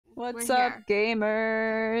What's up,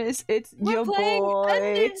 gamers? It's your boy.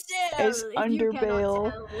 It's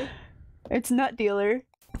Undertale. It's Nut Dealer.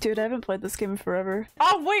 Dude, I haven't played this game in forever.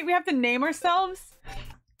 Oh wait, we have to name ourselves?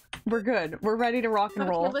 We're good. We're ready to rock and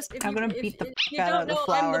roll. I'm gonna beat the fuck out of the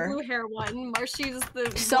flower. I'm the blue hair one. Marshie's the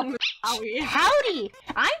one with Flowey. Howdy!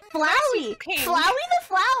 I'm Flowey! Flowey the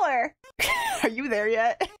flower! Are you there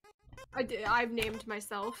yet? I've named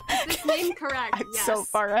myself. Is this name correct? I'm yes. so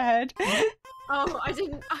far ahead. Oh, I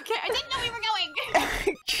didn't. Okay, I didn't know we were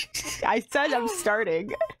going. I said I'm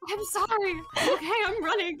starting. I'm sorry. Okay, I'm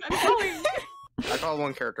running. I'm going. I call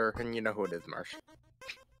one character, and you know who it is, Marsh.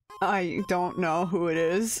 I don't know who it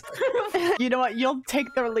is. You know what? You'll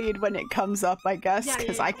take the lead when it comes up, I guess,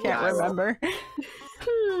 because I can't remember.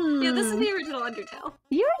 Yeah, this is the original Undertale.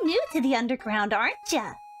 You're new to the underground, aren't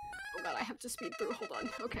ya? Oh god, I have to speed through. Hold on.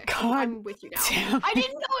 Okay, God I'm with you now. damn. I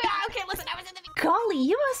didn't know. Okay, listen, I was in the. Golly,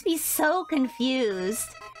 you must be so confused.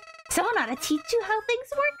 Someone ought to teach you how things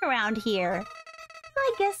work around here.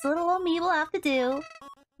 I guess little old me will have to do.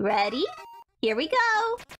 Ready? Here we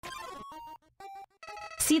go!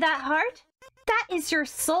 See that heart? That is your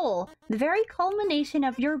soul, the very culmination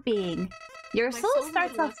of your being. Your soul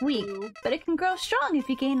starts off weak, but it can grow strong if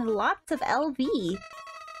you gain lots of LV.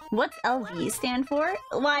 What's LV stand for?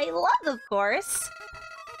 Why, love, of course.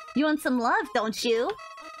 You want some love, don't you?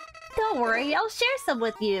 Don't worry, I'll share some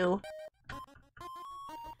with you.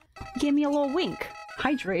 Give me a little wink.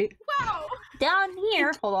 Hydrate. Wow! Down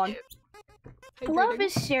here, hold on. Love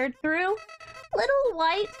is shared through little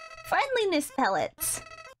white friendliness pellets.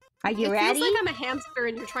 Are you ready? It feels like I'm a hamster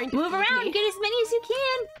and you're trying to move around, get as many as you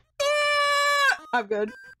can. I'm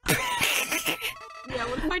good. Yeah,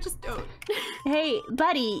 what if I just don't? Hey,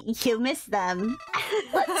 buddy, you missed them.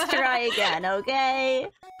 Let's try again, okay?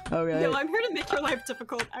 Okay. No, I'm here to make your life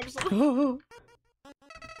difficult, actually.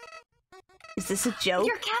 Is this a joke?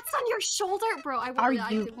 Your cat's on your shoulder, bro.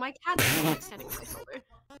 My cat's standing on my shoulder.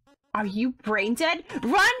 Are you brain dead?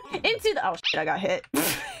 Run into the— oh shit, I got hit.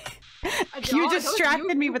 You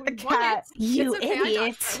distracted me with the cat. You okay,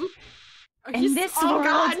 idiot. In this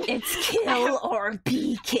world, it's kill or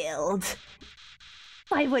be killed.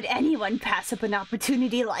 Why would anyone pass up an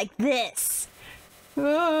opportunity like this? You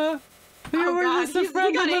were just a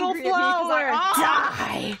friendly little flower.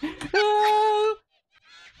 Die!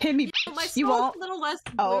 Hit me, my you won't. A little less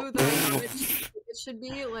blue than it should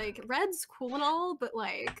be. Like, red's cool and all, but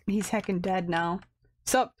like... He's heckin' dead now.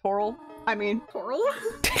 Sup, Toral? I mean... Toral?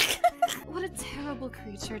 What a terrible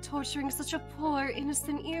creature, torturing such a poor,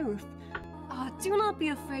 innocent youth. Do not be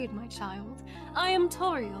afraid, my child. I am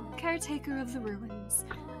Toriel, caretaker of the ruins.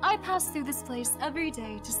 I pass through this place every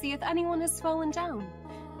day to see if anyone has fallen down.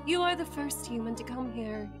 You are the first human to come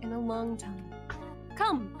here in a long time.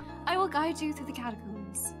 Come, I will guide you through the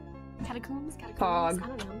catacombs. Catacombs? Fog. I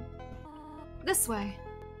don't know. This way.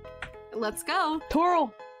 Let's go.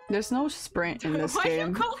 Toral! There's no sprint in this game. Why do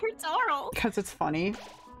you call her Toral? Because it's funny.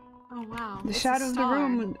 Oh wow. The shadow of the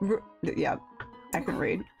room. Yeah, I can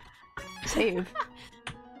read. Save.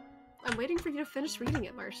 I'm waiting for you to finish reading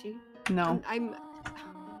it, Marshie. No. I'm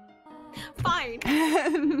fine.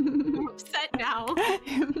 I'm upset now.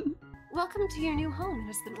 Welcome to your new home,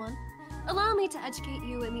 innocent one. Allow me to educate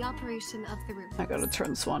you in the operation of the room. I gotta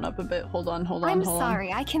turn Swan up a bit. Hold on. I'm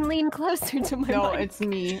sorry, I can lean closer to my No, mic. it's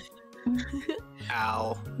me.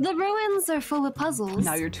 Ow. The ruins are full of puzzles.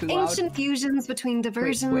 Now you're too loud. Ancient fusions between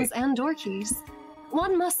diversions and door keys.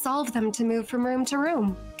 One must solve them to move from room to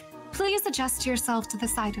room. Please adjust yourself to the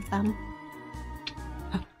sight of them.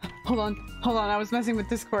 Hold on, I was messing with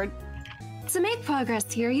Discord. To make progress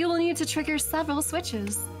here, you will need to trigger several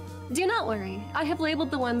switches. Do not worry, I have labeled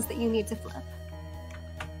the ones that you need to flip.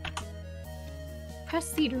 Press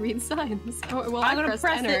C to read signs. Oh, well, I'm gonna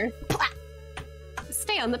press enter.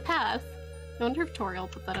 Stay on the path. I wonder if Toriel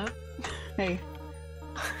put that up. Hey.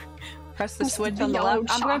 Press the switch on the left.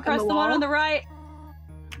 I'm gonna press the one on the right.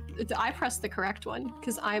 I pressed the correct one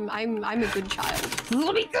because I'm a good child.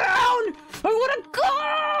 Let me down! I wanna go!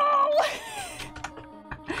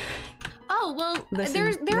 Oh well,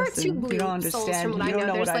 listen, there are two blue you don't souls understand. from what You don't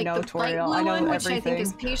know There's what like I know, the light Toriel. blue I know one, everything. which I think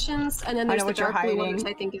is patience, and then there's the dark blue one, which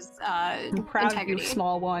I think is I'm proud integrity. of you,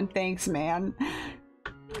 small one. Thanks, man.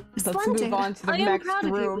 Let's Splendid. move on to the I am next proud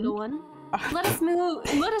room. Of you, little one. Let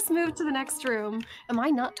us move to the next room. Am I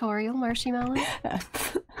not Toriel, MarshieMonarch?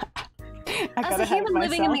 As a human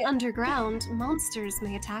living in the underground, monsters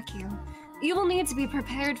may attack you. You will need to be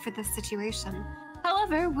prepared for this situation.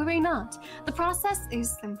 However, worry not. The process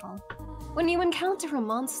is simple. When you encounter a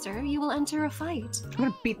monster, you will enter a fight. I'm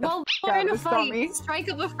gonna beat the While f we're in a this fight, dummy. strike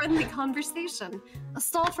up a friendly conversation. A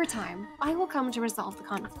stall for time. I will come to resolve the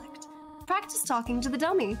conflict. practice talking to the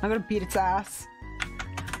dummy. I'm gonna beat its ass.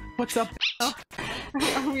 What's up? Are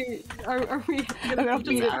we I'm gonna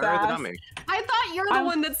beat its ass. I thought you're the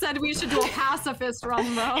one that said we should do a pacifist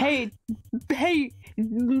run, bro. Hey,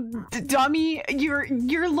 dummy,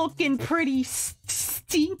 you're looking pretty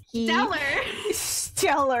stinky.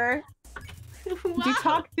 Stellar. Wow. You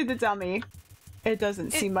talk to the dummy. It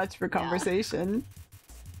doesn't seem much for conversation.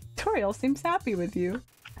 Toriel seems happy with you.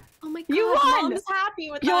 Oh my god, You won! Mom's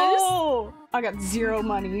happy with us. Yo! I got 0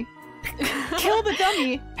 money. Kill the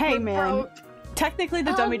dummy! Hey, man. Technically,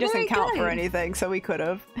 the dummy doesn't count for anything, so we could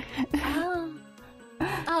have.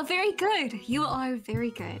 Oh, very good. You are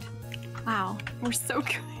very good. Wow, we're so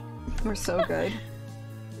good. We're so good.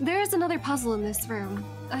 There is another puzzle in this room.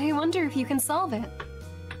 I wonder if you can solve it.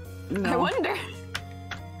 No. I wonder.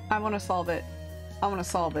 I want to solve it. I want to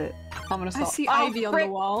solve it. I'm gonna solve. I see Ivy on the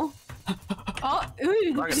wall. Oh,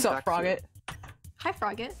 ooh. What's up, Frogget? Hi,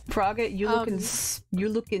 Frogget. Frogget, you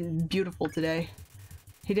looking beautiful today.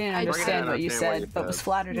 He didn't understand what you said, but was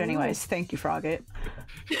flattered anyways. Thank you, Frogget.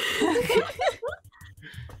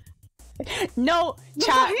 No,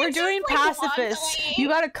 chat, we're doing pacifist. You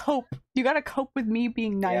gotta cope. You gotta cope with me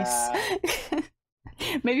being nice. Yeah.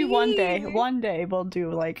 Maybe one day we'll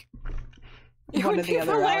do like one of the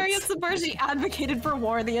other routes. Hilarious if Marshie advocated for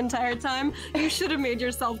war the entire time. You should have made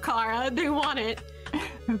yourself Kara. They want it.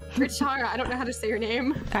 Or Chara, I don't know how to say your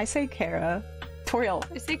name. I say Kara. Toriel.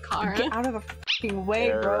 I say Kara. Get out of the fucking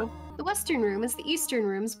way, bro. The western room is the eastern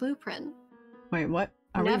room's blueprint. Wait, what?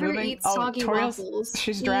 Are never we moving? eat soggy waffles.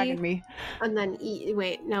 She's dragging me. And then eat.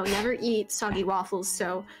 Wait, no, never eat soggy waffles.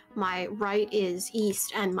 So my right is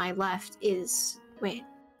east, and my left is. Wait,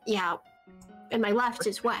 yeah, and my left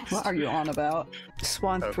is west. What are you on about?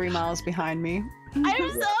 Swan 3 miles behind me.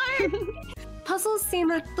 I'm sorry. Puzzles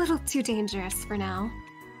seem a little too dangerous for now.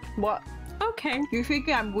 What? Okay. You think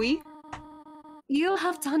I'm weak? You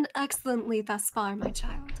have done excellently thus far, my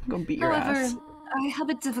child. I'm gonna beat your ass. However, I have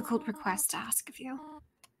a difficult request to ask of you.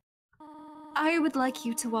 I would like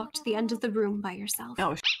you to walk to the end of the room by yourself.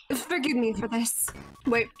 Oh, forgive me for this.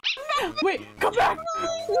 Wait. Wait, come back!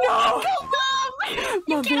 No!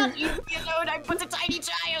 You cannot leave me alone, I'm but a tiny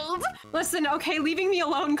child! Listen, okay, leaving me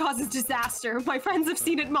alone causes disaster. My friends have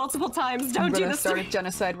seen it multiple times. Don't do this to me. Start a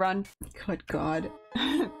genocide run. Good God.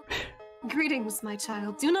 Greetings, my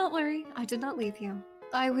child. Do not worry, I did not leave you.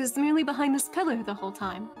 I was merely behind this pillar the whole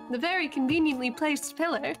time. The very conveniently placed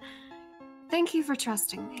pillar. Thank you for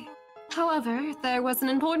trusting me. However, there was an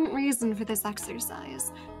important reason for this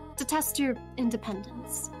exercise. To test your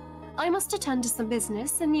independence. I must attend to some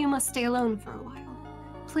business, and you must stay alone for a while.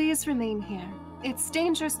 Please remain here. It's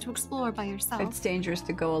dangerous to explore by yourself. It's dangerous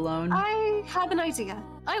to go alone. I have an idea.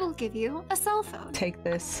 I will give you a cell phone. Take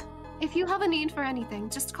this. If you have a need for anything,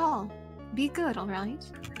 just call. Be good, alright?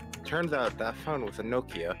 Turns out that phone was a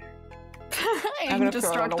Nokia. I'm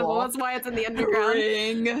indestructible, that's why it's in the underground.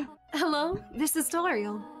 Ring. Hello, this is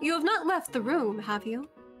Toriel. You have not left the room, have you?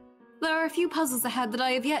 There are a few puzzles ahead that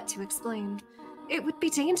I have yet to explain. It would be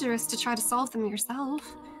dangerous to try to solve them yourself.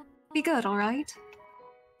 Be good, alright?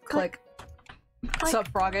 Click. What's up,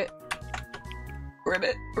 Frogget?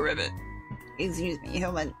 Ribbit. Excuse me,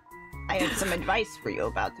 human. I have some advice for you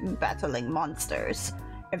about battling monsters.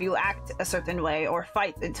 If you act a certain way or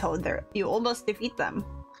fight until you almost defeat them,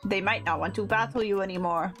 they might not want to battle you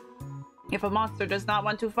anymore. If a monster does not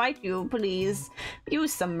want to fight you, please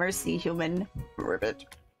use some mercy, human. Ribbit.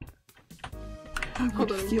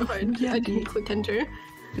 Hold on, I didn't click enter.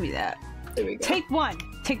 Give me that. There we go. Take one.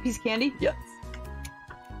 Take piece of candy? Yes.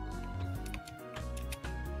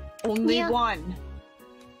 Only one.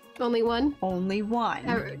 Only one? Only one.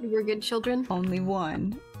 We're good children? Only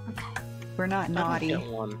one. Okay. We're not naughty. Get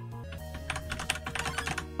one.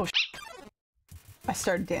 Oh, I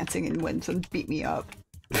started dancing and Winston beat me up.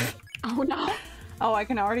 Oh no. Oh, I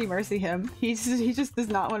can already mercy him. He just does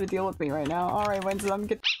not want to deal with me right now. Alright, Winston,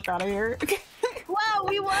 get the out of here. Wow,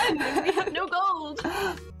 we won! We have no gold!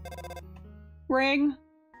 Ring.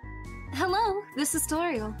 Hello, this is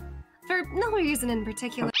Toriel. For no reason in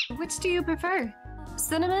particular, which do you prefer?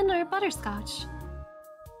 Cinnamon or butterscotch?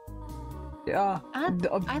 Yeah.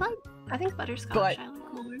 I think butterscotch. But... I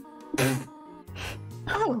like more.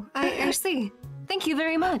 Oh, I see. Thank you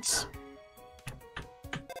very much.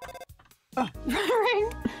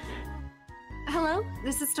 Ring. Hello,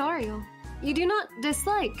 this is Toriel. You do not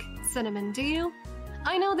dislike cinnamon, do you?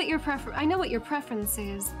 I know that I know what your preference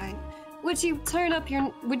is, but would you turn up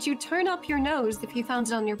your nose if you found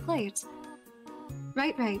it on your plate?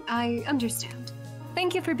 Right, I understand.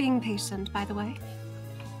 Thank you for being patient, by the way.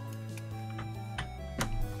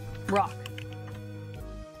 Rock.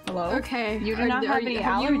 Hello? Okay. You do not have any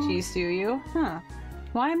allergies, do you? Huh.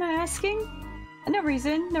 Why am I asking? No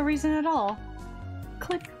reason. No reason at all.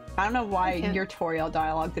 Click. I don't know why your tutorial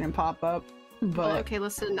dialogue didn't pop up, but... Well, okay,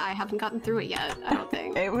 listen, I haven't gotten through it yet, I don't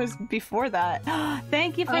think. It was before that.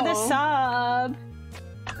 Thank you for the sub!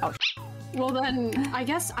 Oh, well then, I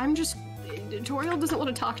guess I'm just... Toriel doesn't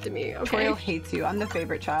want to talk to me, okay? Toriel hates you. I'm the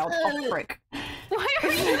favorite child. Oh, frick. Why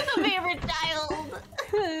are you the favorite child?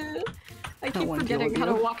 I keep forgetting how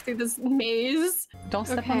to walk through this maze. Don't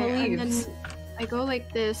step on the leaves. And then I go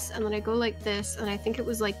like this, and then I go like this, and I think it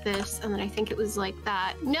was like this, and then I think it was like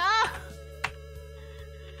that. No!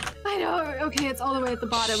 I know. Okay, it's all the way at the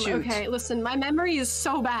bottom. Shoot. Okay, listen, my memory is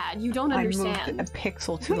so bad. You don't understand. I moved a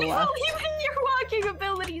pixel to the left. Even your walking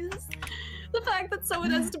abilities. The fact that someone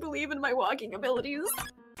has to believe in my walking abilities.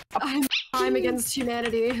 I'm against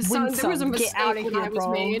humanity. So there was a mistake when I was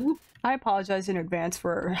made. I apologize in advance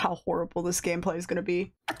for how horrible this gameplay is gonna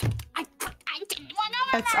be. I did one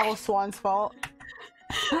over. It's all Swan's fault.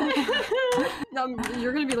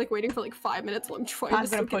 You're gonna be like waiting for like 5 minutes while I'm trying I'm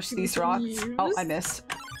gonna push these rocks. Oh, I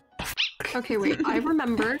missed. Okay, wait. I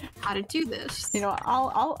remember how to do this. You know,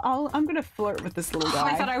 I'm gonna flirt with this little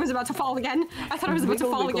guy. I thought I was about to fall again. I thought I was about to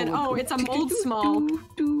fall again. Oh, it's a mold small.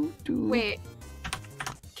 Wait.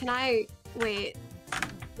 Can I... Wait.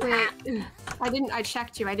 I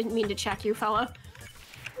checked you. I didn't mean to check you, fella.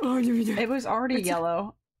 It was already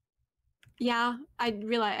yellow. Yeah, I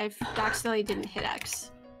realized I accidentally didn't hit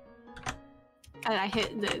X. And I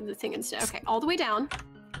hit the thing instead. Okay, all the way down.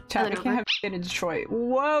 Chat, I can't have shit in Detroit.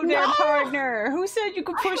 Whoa there, partner! Who said you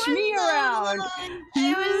could push me around?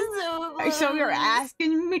 So you're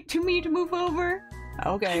asking me to move over?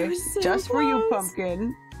 Okay, just for you,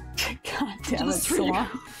 pumpkin. God damn it, Swan.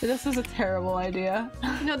 This was a terrible idea.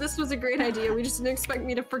 No, this was a great idea. We just didn't expect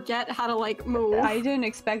me to forget how to, like, move. I didn't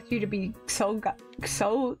expect you to be so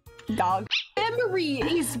dog. Memory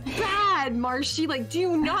is bad, Marshie. Like, do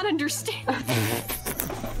you not understand?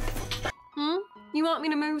 You want me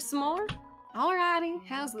to move some more? Alrighty,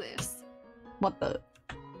 how's this? What the?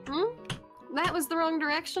 That was the wrong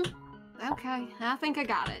direction? Okay, I think I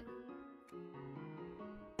got it.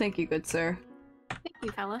 Thank you, good sir. Thank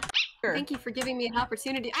you, fella. Sure. Thank you for giving me an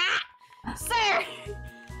opportunity. Ah! Sir!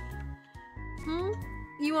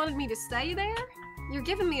 You wanted me to stay there? You're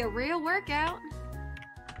giving me a real workout.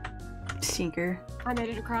 Stinker. I made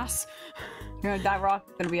it across. You know, that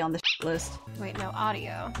rock's gonna be on the list. Wait, no,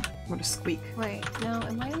 audio. What a squeak. Wait, no,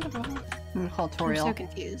 am I in the wrong? I'm gonna call Toriel. I'm so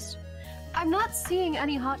confused. I'm not seeing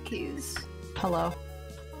any hotkeys. Hello.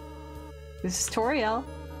 This is Toriel.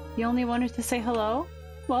 You only wanted to say hello?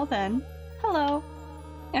 Well then, hello.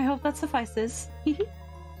 I hope that suffices.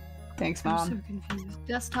 Thanks, Mom. I'm so confused.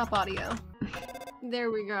 Desktop audio.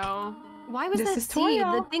 There we go. Why was this that C?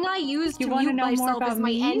 The thing I used to mute myself is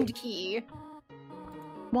my end key.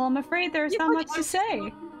 Well, I'm afraid there's not much to say.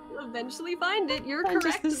 You'll eventually find it. You're correct.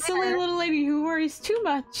 I'm just a silly little lady who worries too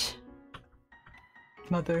much.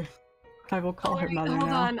 Mother. I will call her mother now.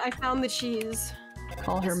 Hold on, I found the cheese.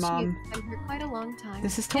 Call her Mom. She's been here quite a long time.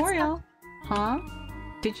 This is Toriel. Huh?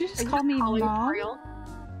 Did you just call me Mom? Toriel?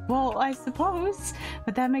 Well, I suppose.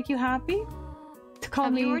 Would that make you happy? To call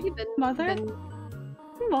me Mother?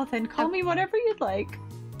 Well then, call me whatever you'd like.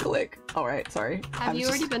 Click. Alright, sorry. Have you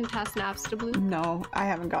already been past Napstablu? No, I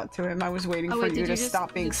haven't got to him. I was waiting for you to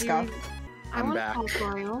stop being scuffed. I want to call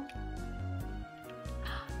Toriel.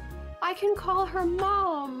 I can call her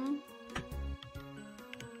Mom!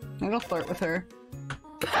 I'm gonna flirt with her.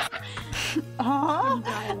 Oh,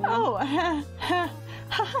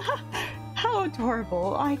 how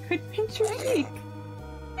adorable. I could pinch your cheek.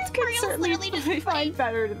 It could certainly find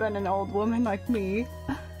better than an old woman like me.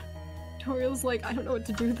 Toriel's like, I don't know what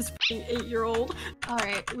to do with this 8-year-old.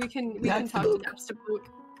 Alright, we can talk to Dubstep.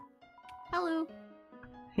 Hello.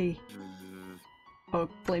 Hey. Oh,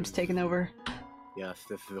 Flame's taking over. Yes,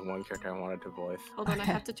 this is the one character I wanted to voice. Hold on, I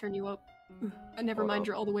have to turn you up. Never mind,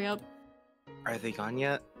 you're all the way up. Are they gone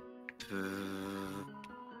yet?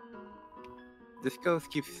 This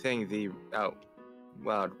ghost keeps saying the out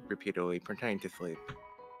loud repeatedly, pretending to sleep.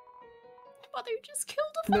 Mother just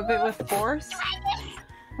killed a Move it with force?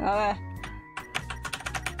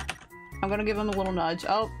 I'm gonna give him a little nudge.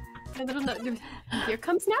 Oh. Here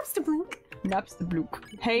comes Napstablook.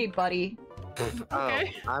 Napstablook. Hey, buddy.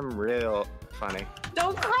 Okay. Oh, I'm real funny.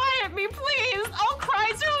 Don't cry at me, please! I'll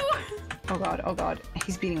cry too! Oh god, oh god.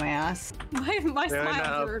 He's beating my ass. My smiles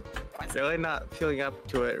are... Really not feeling up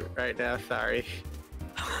to it right now, sorry.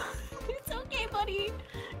 It's okay, buddy.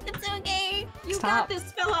 It's okay. You Stop got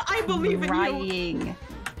this, fella. I believe in you.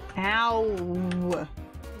 Ow. Oh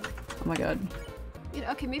my god. You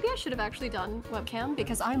know, okay, maybe I should have actually done webcam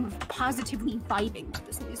because I'm positively vibing to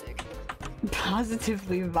this music.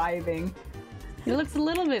 Positively vibing. It looks a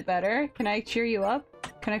little bit better. Can I cheer you up?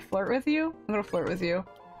 Can I flirt with you? I'm gonna flirt with you.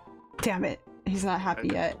 Damn it. He's not happy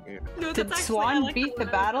yet. No, Did Swan beat the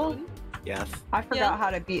battle? Yes. I forgot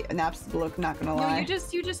how to beat an absolute, not gonna lie. No, you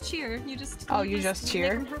just cheer. You just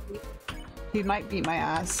cheer? make him happy. He might beat my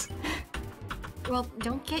ass. Well,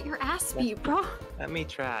 don't get your ass beat, bro. Let me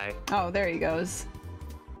try. Oh, there he goes.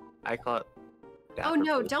 I call it. Oh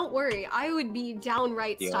no, don't worry. I would be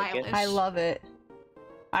downright stylish. I love it.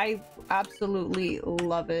 I absolutely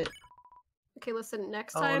love it. Okay, listen,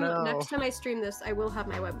 next time I stream this, I will have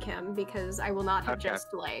my webcam because I will not have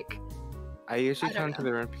just like... I usually come to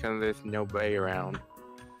the room because there's nobody around.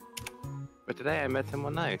 But today I met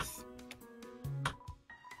someone nice.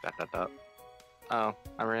 Oh,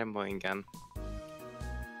 I'm rambling again.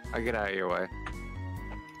 I'll get out of your way.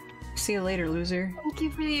 See you later, loser.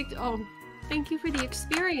 Thank you for the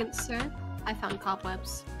experience, sir. I found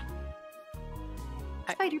cobwebs.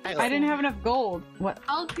 I didn't have enough gold. What?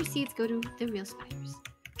 All proceeds go to the real spiders.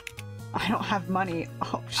 I don't have money.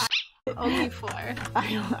 Oh shit. Only 4.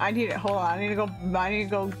 I need it. Hold on. I need to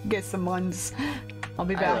go get some ones. I'll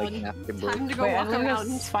be back. Time to go walk around. I'm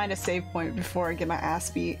gonna find a save point before I get my ass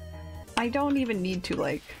beat. I don't even need to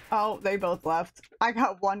like. Oh, they both left. I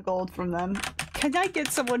got 1 gold from them. Can I get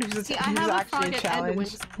someone who's actually a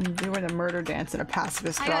challenge? I'm doing a murder dance and a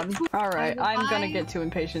pacifist run. Alright, I'm gonna get too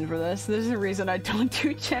impatient for this. There's a reason I don't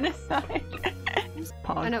do genocide.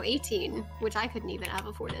 I know 18, which I couldn't even have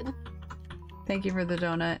afforded. Thank you for the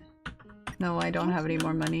donut. No, I don't have any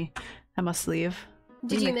more money. I must leave.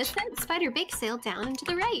 Did you miss it? Spider bake sale down and to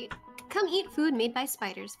the right. Come eat food made by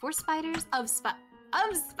spiders for spiders of spider.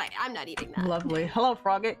 I'm not eating that. Lovely. Hello,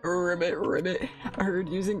 Frogget. Ribbit. I heard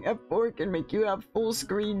using F4 can make you have full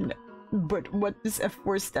screen. But what does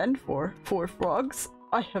F4 stand for? 4 frogs?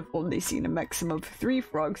 I have only seen a maximum of 3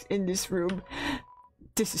 frogs in this room.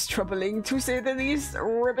 This is troubling to say the least.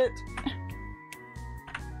 Ribbit.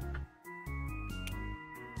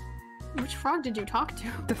 Which frog did you talk to?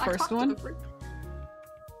 The first one.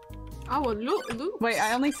 Oh, look. Wait,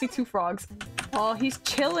 I only see 2 frogs. Oh, he's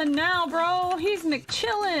chilling now, bro. He's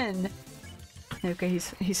McChillin'. Okay,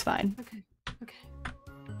 he's fine. Okay.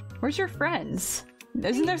 Where's your friends?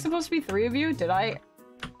 Isn't there supposed to be 3 of you? Did I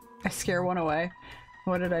scare one away?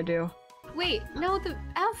 What did I do? Wait, no, the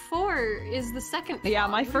F4 is the second frog. Yeah,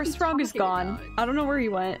 my first frog is gone. About? I don't know where he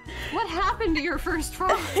went. What happened to your first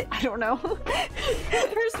frog? I don't know.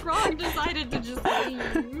 First frog decided to just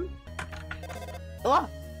leave. Ah!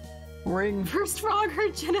 Ring. First frog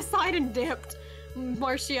heard genocide and dipped.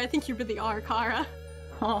 Marshie, I think you were the R, Kara.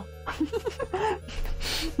 Oh.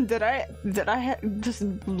 Did I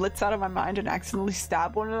just blitz out of my mind and accidentally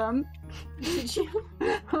stab one of them? Did you?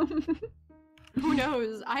 Who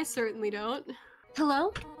knows? I certainly don't.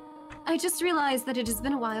 Hello? I just realized that it has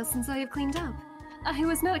been a while since I have cleaned up. I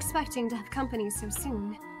was not expecting to have company so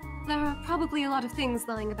soon. There are probably a lot of things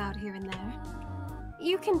lying about here and there.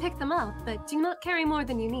 You can pick them up, but do not carry more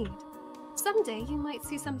than you need. Someday you might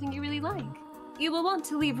see something you really like. You will want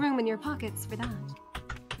to leave room in your pockets for that.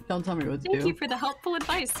 Don't tell me what to do. Thank you for the helpful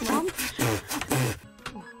advice, Mom.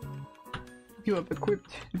 You have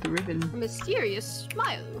equipped the ribbon. A mysterious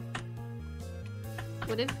smile.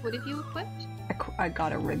 What have you equipped? I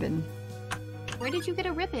got a ribbon. Where did you get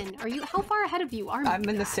a ribbon? How far ahead of you are you? I'm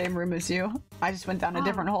in the same room as you. I just went down a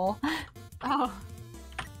different hole. Oh.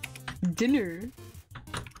 Dinner.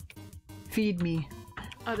 Feed me.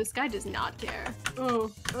 Oh, this guy does not care.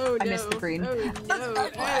 Oh no. I missed the green. Oh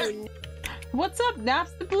no. What's up,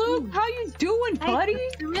 Naps the Blue? How you doing, buddy?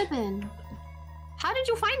 The ribbon. How did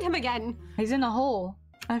you find him again? He's in a hole.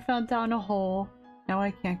 I fell down a hole. Now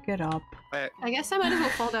I can't get up. Wait. I guess I might as well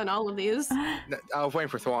fall down all of these. I was waiting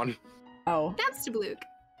for Swan. Oh. That's the Blue.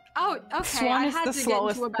 Oh, okay. Swan is the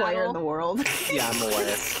slowest player in the world. Yeah, I'm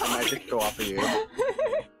aware. I might just go off of you.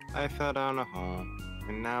 I fell down a hole,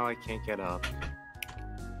 and now I can't get up.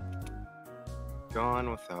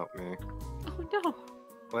 Gone without me. Oh no.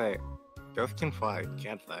 Wait, ghosts can fly,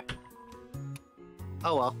 can't they?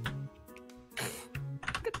 Oh well.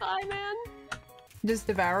 Goodbye, man. Does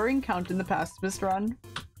devouring count in the pacifist run?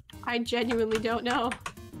 I genuinely don't know.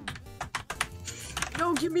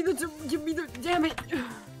 No, give me the damn it.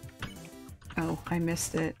 Oh, I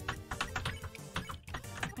missed it.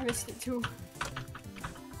 I missed it too.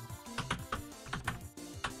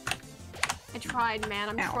 I tried, man.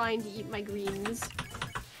 I'm trying to eat my greens.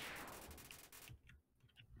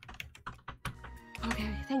 Okay,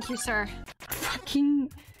 thank you, sir.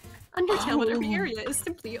 Fucking Undertale, but every area is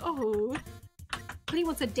simply, oh. But he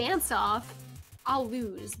wants a dance off. I'll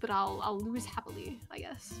lose, but I'll lose happily, I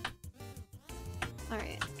guess.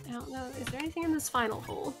 Alright, I don't know. Is there anything in this final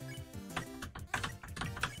hole?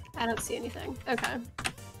 I don't see anything. Okay.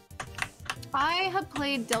 I have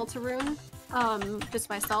played Deltarune, just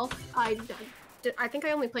myself. I think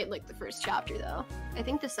I only played like the first chapter though. I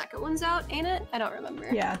think the second one's out, ain't it? I don't remember.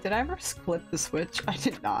 Yeah, did I ever flip the switch? I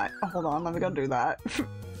did not. Oh, hold on, let me go do that.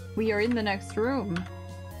 We are in the next room.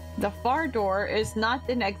 The far door is not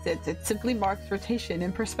an exit, it simply marks rotation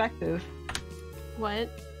in perspective. What?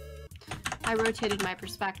 I rotated my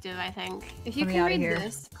perspective, I think. If you can read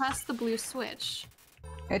this, press the blue switch.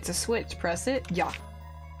 It's a switch, press it. Yeah.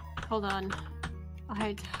 Hold on.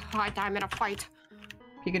 I'm in a fight.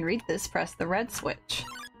 If you can read this, press the red switch.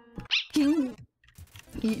 Eat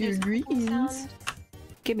your greens.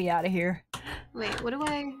 Get me out of here. Wait, what do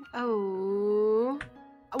I... Oh...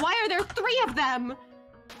 Why are there 3 of them?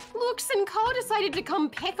 Lux and Ko decided to come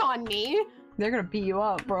pick on me. They're gonna beat you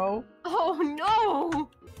up, bro. Oh no!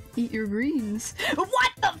 Eat your greens.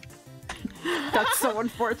 What the? That's so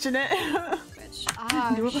unfortunate.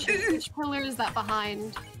 Which pillar is that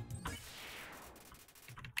behind?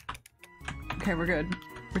 Okay, we're good.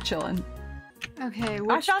 We're chilling. Okay,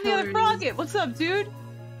 I found the other Frogget! What's up, dude?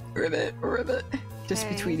 Ribbit, ribbit. Just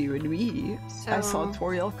between you and me. So, I saw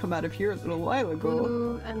Toriel come out of here a little while ago.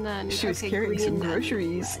 Blue, and then, she was carrying some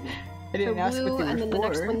groceries. I didn't ask what they were and then for. The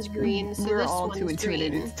next one's green, so we're this all one's too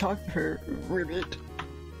intimidated green. to talk to her. Ribbit.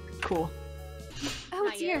 Cool. Oh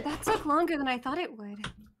dear, that took longer than I thought it would.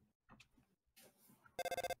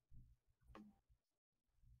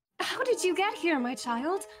 How did you get here, my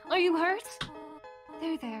child? Are you hurt?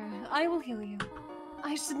 There, I will heal you.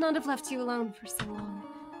 I should not have left you alone for so long.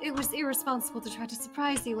 It was irresponsible to try to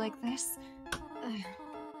surprise you like this.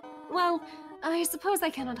 Well, I suppose I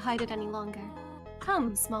cannot hide it any longer.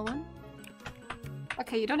 Come, small one.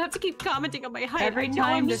 Okay, you don't have to keep commenting on my height. Every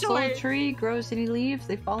time this little tree grows any leaves,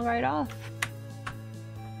 they fall right off.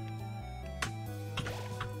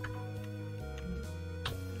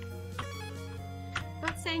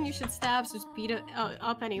 Not saying you should stab, just beat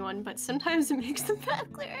up anyone, but sometimes it makes them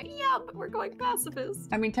that clear. Yeah, but we're going pacifist.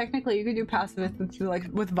 I mean, technically, you could do pacifist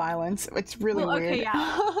with violence. It's really weird. Okay,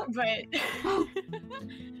 yeah, but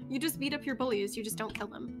you just beat up your bullies. You just don't kill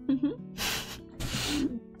them.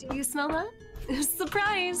 Do you smell that?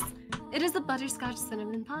 Surprise! It is a butterscotch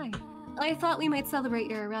cinnamon pie. I thought we might celebrate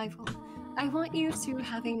your arrival. I want you to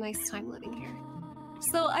have a nice time living here.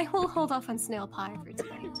 So I will hold off on snail pie for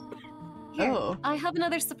tonight. Here, I have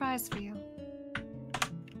another surprise for you.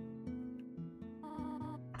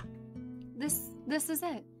 This is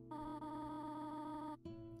it.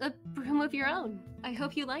 A broom of your own. I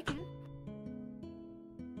hope you like it.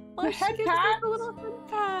 The head pat? A little head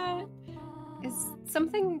pat. Is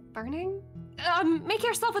something burning? Make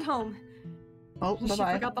yourself at home. Oh, bye-bye.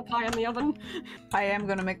 She forgot the pie in the oven. I am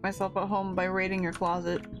gonna make myself at home by raiding your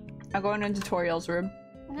closet. I'm going into Toriel's room.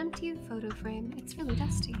 An empty photo frame. It's really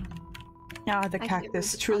dusty. Ah, the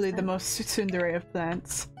cactus. Truly the most tsundere of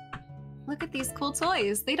plants. Look at these cool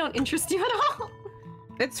toys. They don't interest you at all.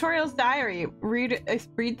 It's Toriel's diary. Read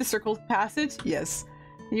the circled passage? Yes.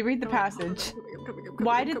 You read the passage.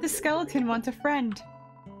 Why did the skeleton want a friend?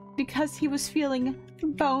 Because he was feeling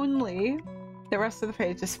lonely. The rest of the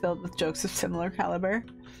page is filled with jokes of similar caliber.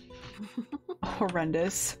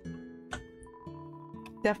 Horrendous.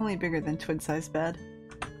 Definitely bigger than twin-sized bed.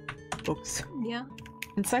 Books. Yeah.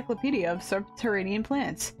 Encyclopedia of subterranean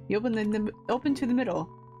plants. You open to the middle.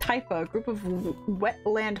 Typha, a group of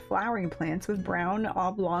wetland flowering plants with brown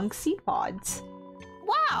oblong seed pods.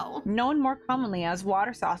 Wow! Known more commonly as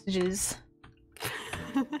water sausages.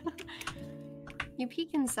 You peek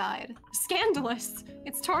inside. Scandalous!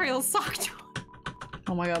 It's Toriel's sock drawer.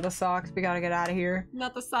 Oh my god, the socks. We gotta get out of here.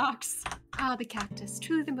 Not the socks. Ah, the cactus.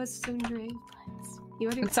 Truly the most tsundere of plants.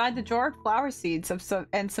 Inside the drawer, flower seeds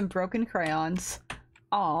and some broken crayons.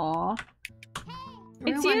 Aww.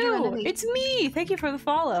 It's you! It's me! Thank you for the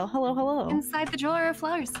follow. Hello, hello. Inside the drawer are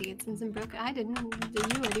flower seeds and some broken... I didn't.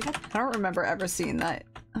 Did you already get that? I don't remember ever seeing that.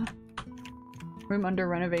 Room under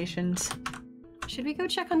renovations. Should we go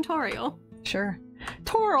check on Toriel? Sure.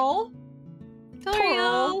 Toriel!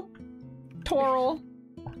 Toriel! Toriel!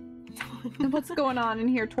 What's going on in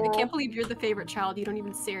here, Toriel? I can't believe you're the favorite child. You don't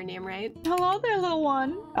even say your name right. Hello there, little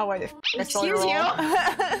one. Oh wait, excuse you.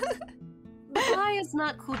 The pie is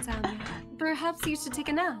not cooled down yet. Perhaps you should take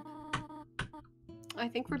a nap. I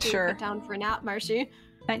think we're being put down for a nap, Marshie.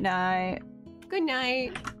 Night night. Good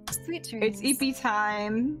night. Sweet dreams. It's EP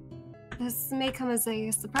time. This may come as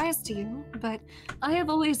a surprise to you, but I have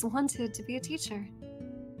always wanted to be a teacher.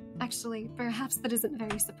 Actually, perhaps that isn't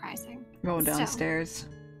very surprising. Going downstairs.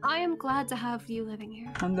 I am glad to have you living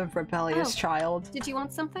here. I'm the rebellious child. Did you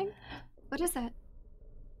want something? What is it?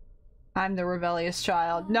 I'm the rebellious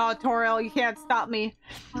child. No, Toriel, you can't stop me.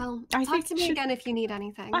 Well, talk to me again if you need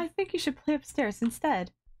anything. I think you should play upstairs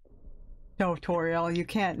instead. No, Toriel, you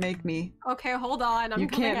can't make me. Okay, hold on. You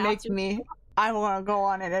can't make me. I want to go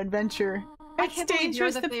on an adventure. It's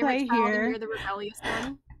dangerous to play here. You're the rebellious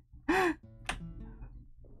one.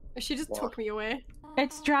 She just took me away.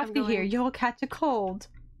 It's drafty here. You'll catch a cold.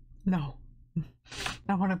 No.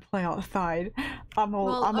 I want to play outside. I'm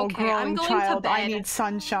a growing child. I need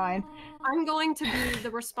sunshine. I'm going to be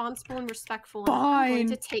the responsible and respectful. Fine. I'm going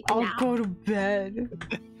to take a nap. I'll go to bed.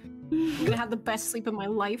 I'm gonna have the best sleep of my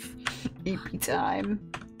life. EP time.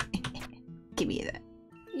 Give me that.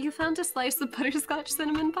 You found a slice of butterscotch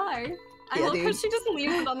cinnamon pie. I love how she just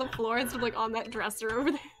leaves it on the floor instead of like on that dresser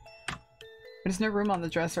over there. There's no room on the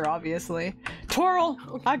dresser, obviously. Toril!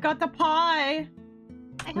 Okay. I got the pie!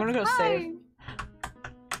 I'm gonna go save.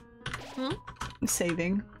 I'm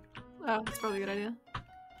saving. Oh, that's probably a good idea.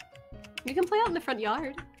 You can play out in the front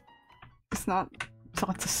yard. It's not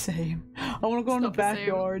the same. I wanna go in the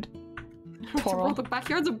backyard. Well, the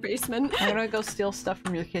backyard's a basement. I'm gonna go steal stuff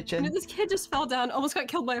from your kitchen. You know, this kid just fell down, almost got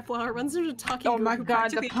killed by a flower, runs into a talking Oh my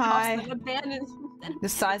god, the pie! The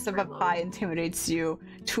size of a pie intimidates you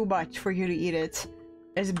too much for you to eat it.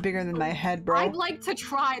 It's bigger than my head, bro. I'd like to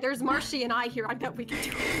try. There's Marshie and I here. I bet we can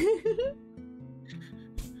do it.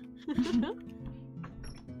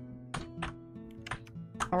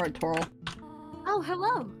 Alright, Toril. Oh,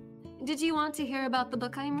 hello. Did you want to hear about the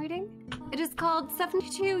book I'm reading? It is called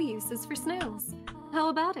 72 Uses for Snails. How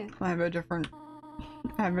about it? I have a different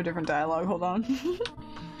dialogue. Hold on.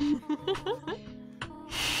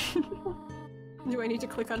 Do I need to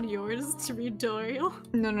click on yours to read Toriel?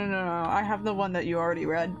 No. I have the one that you already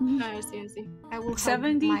read. I see. I will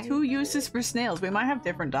 72 uses for snails. We might have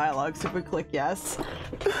different dialogues if we click yes.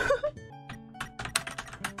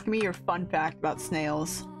 Give me your fun fact about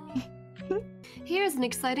snails. Here's an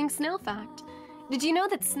exciting snail fact. Did you know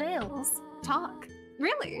that snails talk?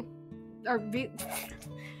 Really?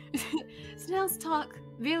 Snails talk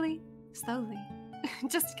really slowly.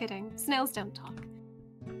 Just kidding. Snails don't talk.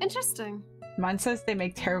 Interesting. Mine says they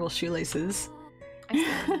make terrible shoelaces.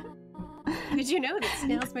 Did you know that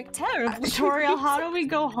snails make terrible shoelaces? Toriel, how do we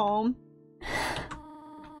go home?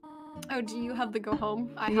 Oh, do you have the go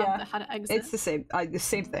home? I have the how to exit. It's the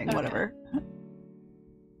same thing, okay. Whatever.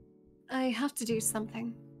 I have to do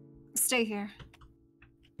something. Stay here.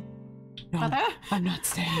 No, Mother? I'm not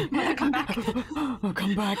staying. Mother, come back. Oh,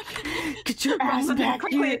 come back. Get your ass back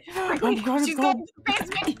here. I'm gonna She's go. going to the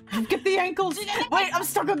basement. Get the ankles. Wait, I'm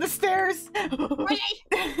stuck on the stairs.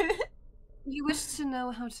 You wish to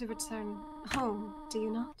know how to return home, do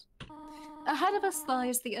you not? Ahead of us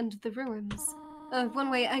lies the end of the ruins, a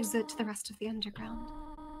one-way exit to the rest of the underground.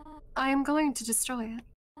 I am going to destroy it.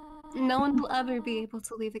 No one will ever be able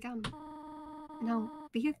to leave again. Now,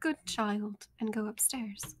 be a good child and go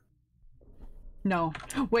upstairs. No.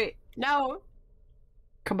 Wait. No!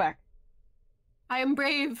 Come back. I am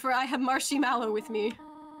brave, for I have Marshie with me.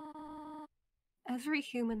 Every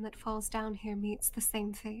human that falls down here meets the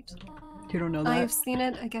same fate. You don't know that? I have seen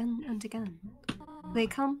it again and again. They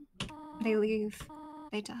come, they leave,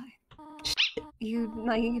 they die. You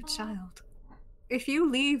naive child. If you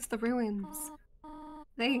leave the ruins,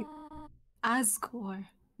 they, Asgore,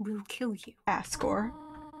 will kill you. Asgore?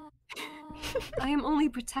 I am only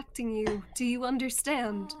protecting you. Do you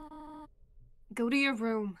understand? Go to your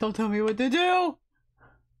room. Don't tell me what to do!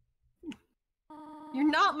 You're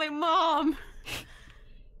not my mom!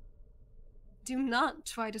 Do not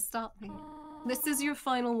try to stop me. This is your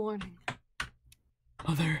final warning.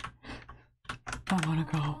 Mother, I wanna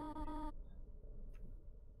go.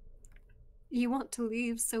 You want to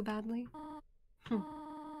leave so badly?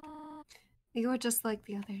 You're just like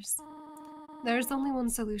the others. There's only one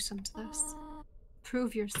solution to this.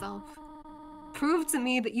 Prove yourself. Prove to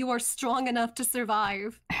me that you are strong enough to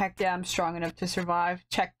survive. Heck yeah, I'm strong enough to survive.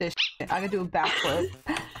 Check this shit. I can do a backflip.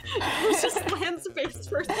 Just lands face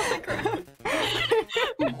first on the ground.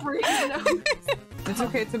 Break your nose. It's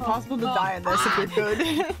okay, it's impossible to die in this if you're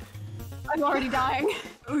good. I'm already dying.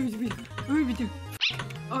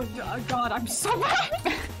 Oh god, I'm so bad!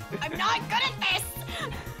 I'm not good at this!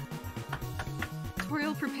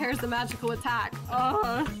 Toriel prepares the magical attack.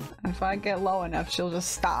 If I get low enough, she'll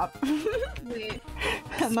just stop. Wait.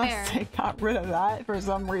 Unless they got rid of that for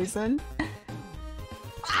some reason.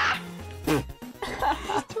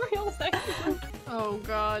 Toriel's like, oh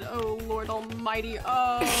god, oh lord almighty,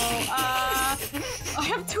 I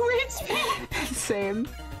have 2 HP! Same.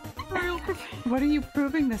 What are you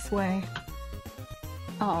proving this way?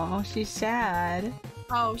 Oh, she's sad.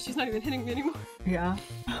 Oh, she's not even hitting me anymore. Yeah.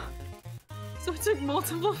 So it took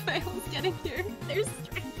multiple fails getting here. There's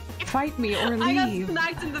Fight me or leave. I got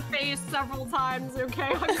smacked in the face several times,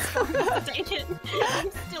 okay? I'm still gonna take it.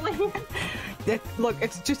 I'm still here. Look,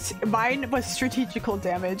 it's just mine was strategical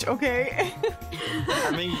damage, okay?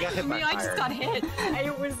 I mean, you got hit by fire. I just got hit.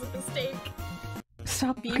 It was a mistake.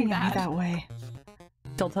 Stop Being looking at me bad. that way.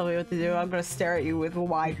 Don't tell me what to do. I'm gonna stare at you with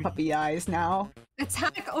wide puppy eyes now.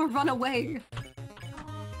 Attack or run away.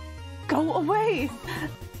 Go away!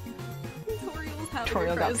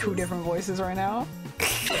 Toriel got two different voices right now.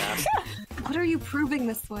 Yeah. What are you proving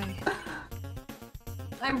this way?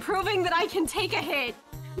 I'm proving that I can take a hit!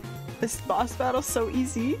 This boss battle's so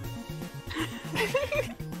easy.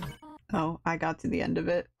 Oh, I got to the end of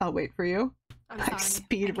it. I'll wait for you. I'm sorry. I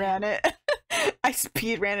speed ran it. I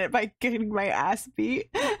speed ran it by getting my ass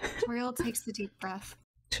beat. Toriel takes a deep breath.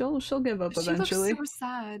 She'll give up eventually. She looks so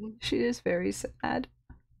sad. She is very sad.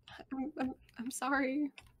 I'm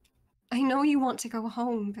sorry. I know you want to go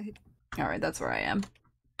home, but... Alright, that's where I am.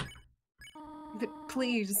 But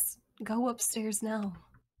please, go upstairs now.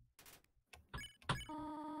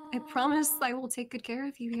 I promise I will take good care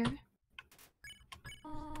of you here.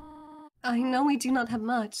 I know we do not have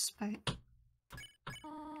much, but...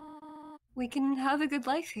 we can have a good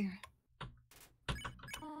life here.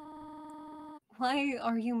 Why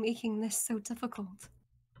are you making this so difficult?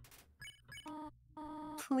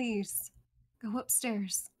 Please, go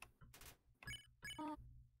upstairs.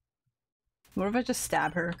 What if I just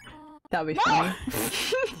stab her? That would be funny.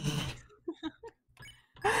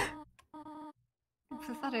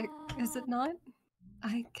 Pathetic, is it not?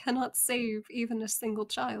 I cannot save even a single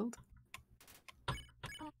child.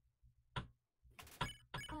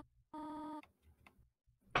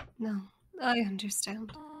 No, I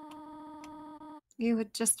understand. You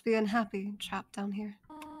would just be unhappy trapped down here.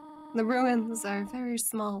 The ruins are very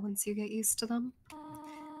small once you get used to them.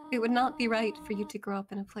 It would not be right for you to grow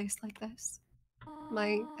up in a place like this.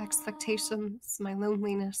 My expectations, my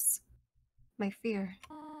loneliness, my fear.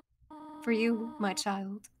 For you, my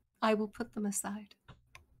child, I will put them aside.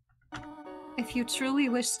 If you truly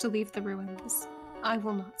wish to leave the ruins, I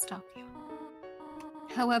will not stop you.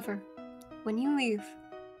 However, when you leave,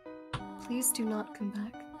 please do not come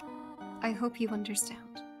back. I hope you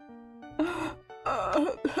understand.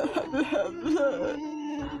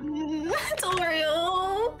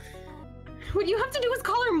 Toriel! What you have to do is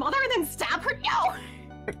call her mother and then stab her? No!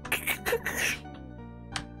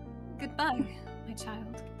 Goodbye, my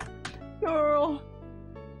child. Toriel.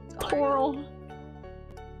 Toriel.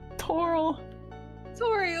 Toriel.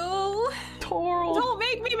 Toriel! Toriel. Don't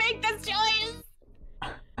make me make this choice!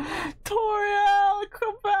 Toriel,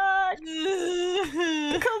 come back!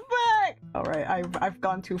 Come back! Alright, I've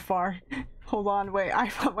gone too far. Hold on, wait,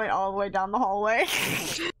 I went all the way down the hallway.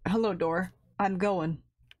 Hello, door. I'm going.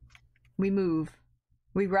 We move.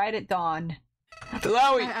 We ride at dawn.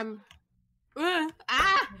 I'm...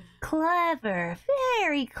 Clever.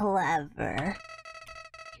 Very clever.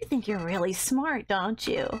 You think you're really smart, don't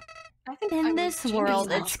you? I think In this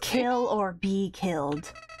world, it's kill or be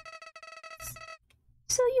killed.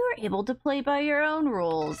 So you're able to play by your own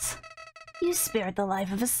rules. You spared the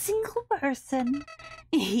life of a single person.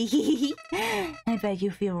 I bet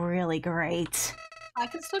you feel really great. I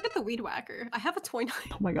can still get the weed whacker. I have a toy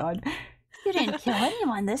knife. Oh my god. You didn't kill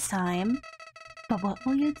anyone this time. But what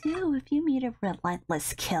will you do if you meet a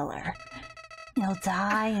relentless killer? You'll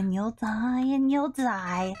die and you'll die and you'll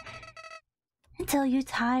die. Until you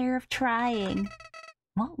tire of trying.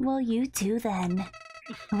 What will you do then?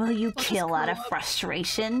 Will you kill out of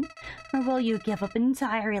frustration? Or will you give up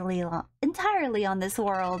entirely on this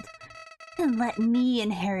world? And let me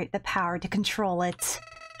inherit the power to control it. Should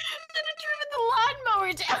have driven the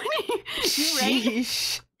lawnmower down here. You ready?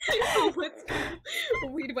 Sheesh. Let's go.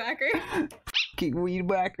 Weed whacker. Weed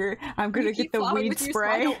whacker. I'm gonna get the weed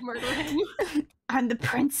spray. I'm the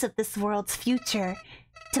prince of this world's future.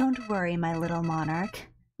 Don't worry, my little monarch.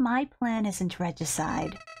 My plan isn't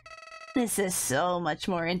regicide. This is so much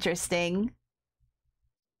more interesting.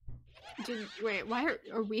 Wait, why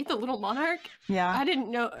are we the little monarch? Yeah. I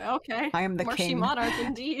didn't know. Okay. I am the king. MarshieMonarch,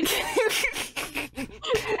 indeed.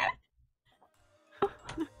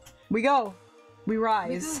 We go. We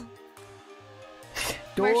rise.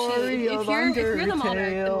 Marshie, Story of if you're the monarch,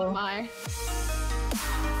 then Undertale. what am I?